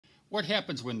What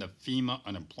happens when the FEMA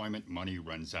unemployment money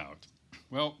runs out?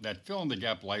 Well, that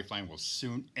fill-in-the-gap lifeline will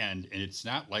soon end, and it's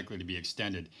not likely to be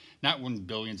extended, not when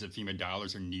billions of FEMA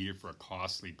dollars are needed for a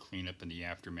costly cleanup in the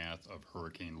aftermath of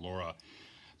Hurricane Laura.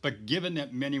 But given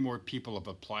that many more people have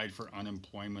applied for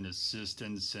unemployment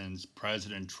assistance since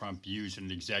President Trump used an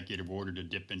executive order to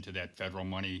dip into that federal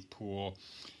money pool,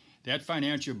 that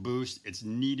financial boost, it's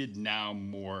needed now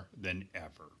more than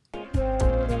ever.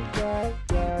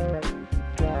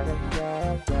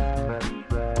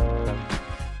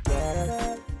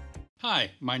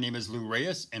 Hi, my name is Lou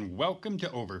Reyes, and welcome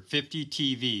to Over 50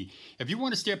 TV. If you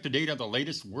want to stay up to date on the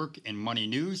latest work and money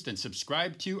news, then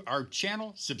subscribe to our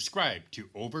channel. Subscribe to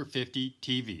Over 50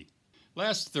 TV.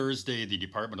 Last Thursday, the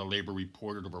Department of Labor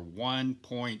reported over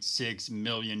 1.6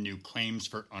 million new claims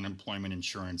for unemployment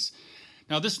insurance.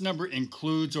 Now, this number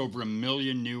includes over 1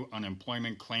 million new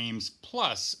unemployment claims,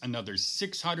 plus another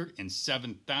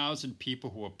 607,000 people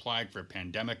who applied for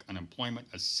pandemic unemployment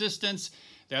assistance.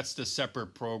 That's the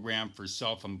separate program for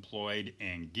self-employed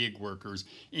and gig workers.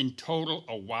 In total,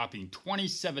 a whopping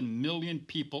 27 million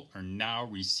people are now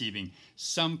receiving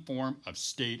some form of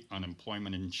state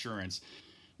unemployment insurance.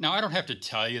 Now, I don't have to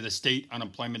tell you the state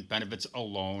unemployment benefits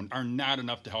alone are not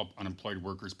enough to help unemployed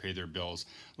workers pay their bills,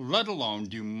 let alone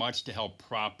do much to help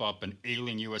prop up an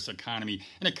ailing U.S. economy,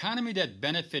 an economy that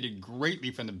benefited greatly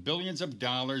from the billions of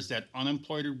dollars that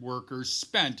unemployed workers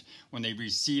spent when they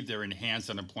received their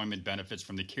enhanced unemployment benefits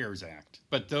from the CARES Act.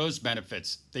 But those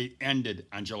benefits, they ended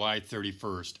on July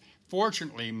 31st.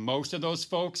 Fortunately, most of those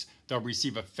folks, they'll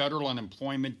receive a federal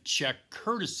unemployment check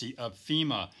courtesy of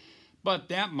FEMA. But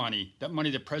that money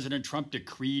that President Trump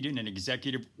decreed in an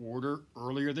executive order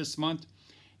earlier this month,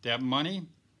 that money,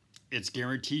 it's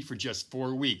guaranteed for just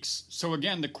 4 weeks. So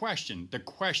again, the question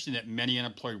that many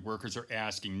unemployed workers are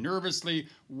asking nervously,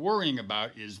 worrying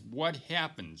about is what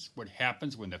happens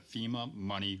when the FEMA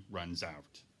money runs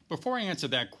out? Before I answer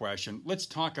that question, let's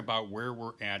talk about where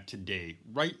we're at today.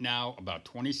 Right now, about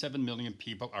 27 million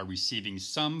people are receiving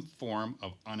some form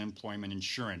of unemployment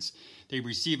insurance. They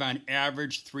receive on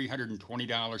average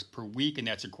 $320 per week, and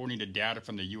that's according to data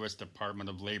from the U.S. Department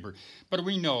of Labor. But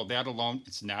we know that alone,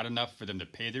 it's not enough for them to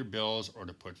pay their bills or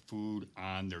to put food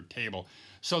on their table.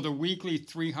 So the weekly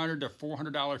 $300 to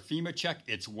 $400 FEMA check,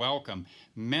 it's welcome.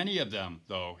 Many of them,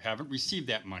 though, haven't received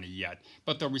that money yet,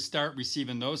 but they'll start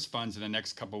receiving those funds in the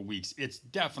next couple weeks. It's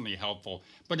definitely helpful,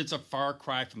 but it's a far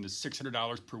cry from the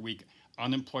 $600 per week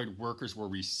unemployed workers were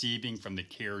receiving from the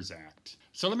CARES Act.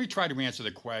 So let me try to answer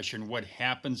the question, what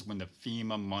happens when the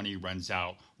FEMA money runs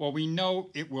out? Well, we know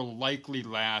it will likely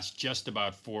last just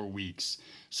about 4 weeks.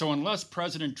 So unless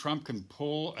President Trump can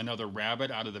pull another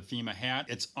rabbit out of the FEMA hat,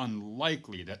 it's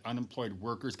unlikely that unemployed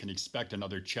workers can expect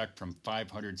another check from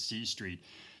 500 C Street.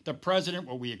 The president,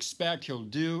 what we expect he'll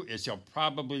do is he'll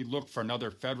probably look for another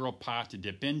federal pot to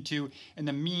dip into. In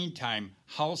the meantime,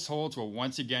 households will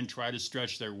once again try to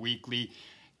stretch their weekly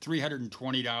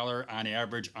 $320 on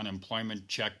average unemployment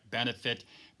check benefit.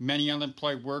 Many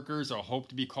unemployed workers will hope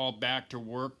to be called back to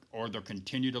work, or they'll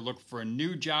continue to look for a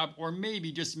new job, or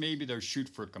maybe, just maybe, they'll shoot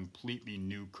for a completely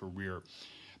new career.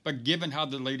 But given how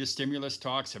the latest stimulus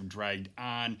talks have dragged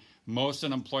on, most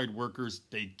unemployed workers,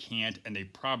 they can't and they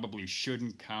probably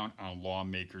shouldn't count on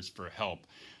lawmakers for help.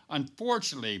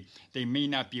 Unfortunately, they may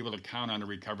not be able to count on a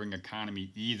recovering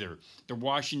economy either. The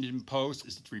Washington Post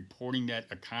is reporting that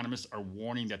economists are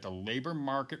warning that the labor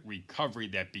market recovery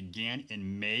that began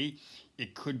in May,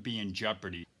 it could be in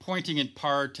jeopardy, pointing in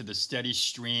part to the steady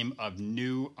stream of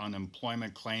new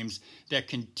unemployment claims that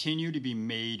continue to be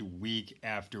made week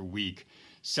after week.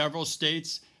 Several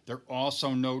states, they're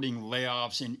also noting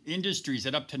layoffs in industries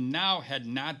that up to now had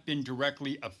not been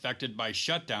directly affected by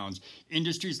shutdowns.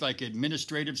 Industries like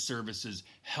administrative services,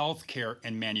 healthcare,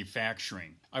 and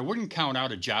manufacturing. I wouldn't count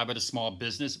out a job at a small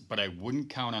business, but I wouldn't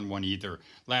count on one either.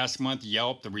 Last month,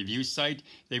 Yelp, the review site,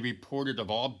 they reported of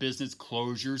all business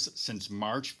closures since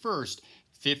March 1st,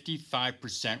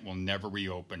 55% will never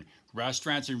reopen.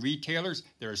 Restaurants and retailers,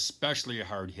 they're especially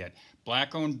hard hit.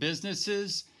 Black-owned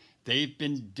businesses, they've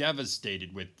been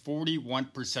devastated, with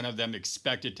 41% of them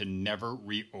expected to never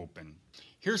reopen.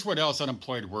 Here's what else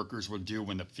unemployed workers will do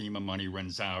when the FEMA money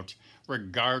runs out.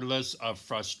 Regardless of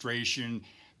frustration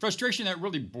that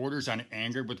really borders on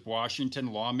anger with Washington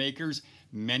lawmakers,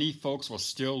 many folks will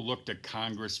still look to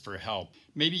Congress for help.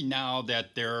 Maybe now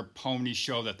that their pony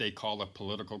show that they call a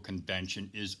political convention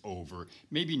is over.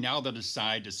 Maybe now they'll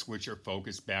decide to switch their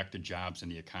focus back to jobs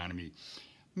and the economy.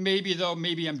 Maybe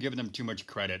I'm giving them too much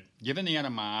credit. Given the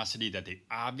animosity that they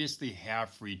obviously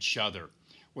have for each other,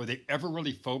 were they ever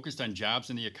really focused on jobs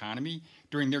and the economy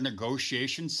during their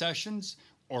negotiation sessions?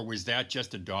 Or was that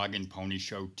just a dog and pony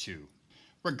show too?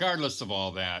 Regardless of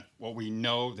all that, what we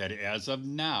know that as of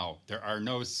now, there are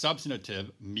no substantive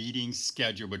meetings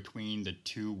scheduled between the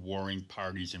two warring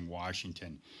parties in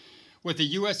Washington. With the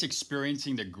U.S.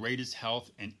 experiencing the greatest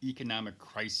health and economic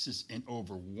crisis in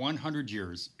over 100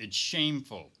 years, it's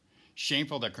shameful.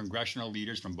 Shameful that congressional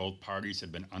leaders from both parties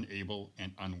have been unable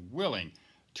and unwilling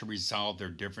to resolve their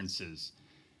differences.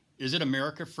 Is it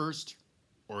America first,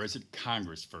 or is it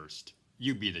Congress first?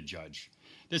 You be the judge.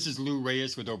 This is Lou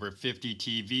Reyes with Over 50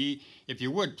 TV. If you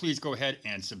would, please go ahead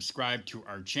and subscribe to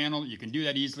our channel. You can do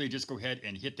that easily. Just go ahead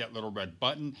and hit that little red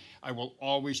button. I will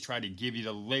always try to give you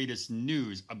the latest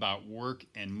news about work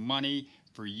and money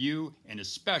for you, and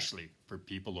especially for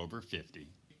people over 50.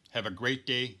 Have a great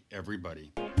day,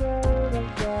 everybody.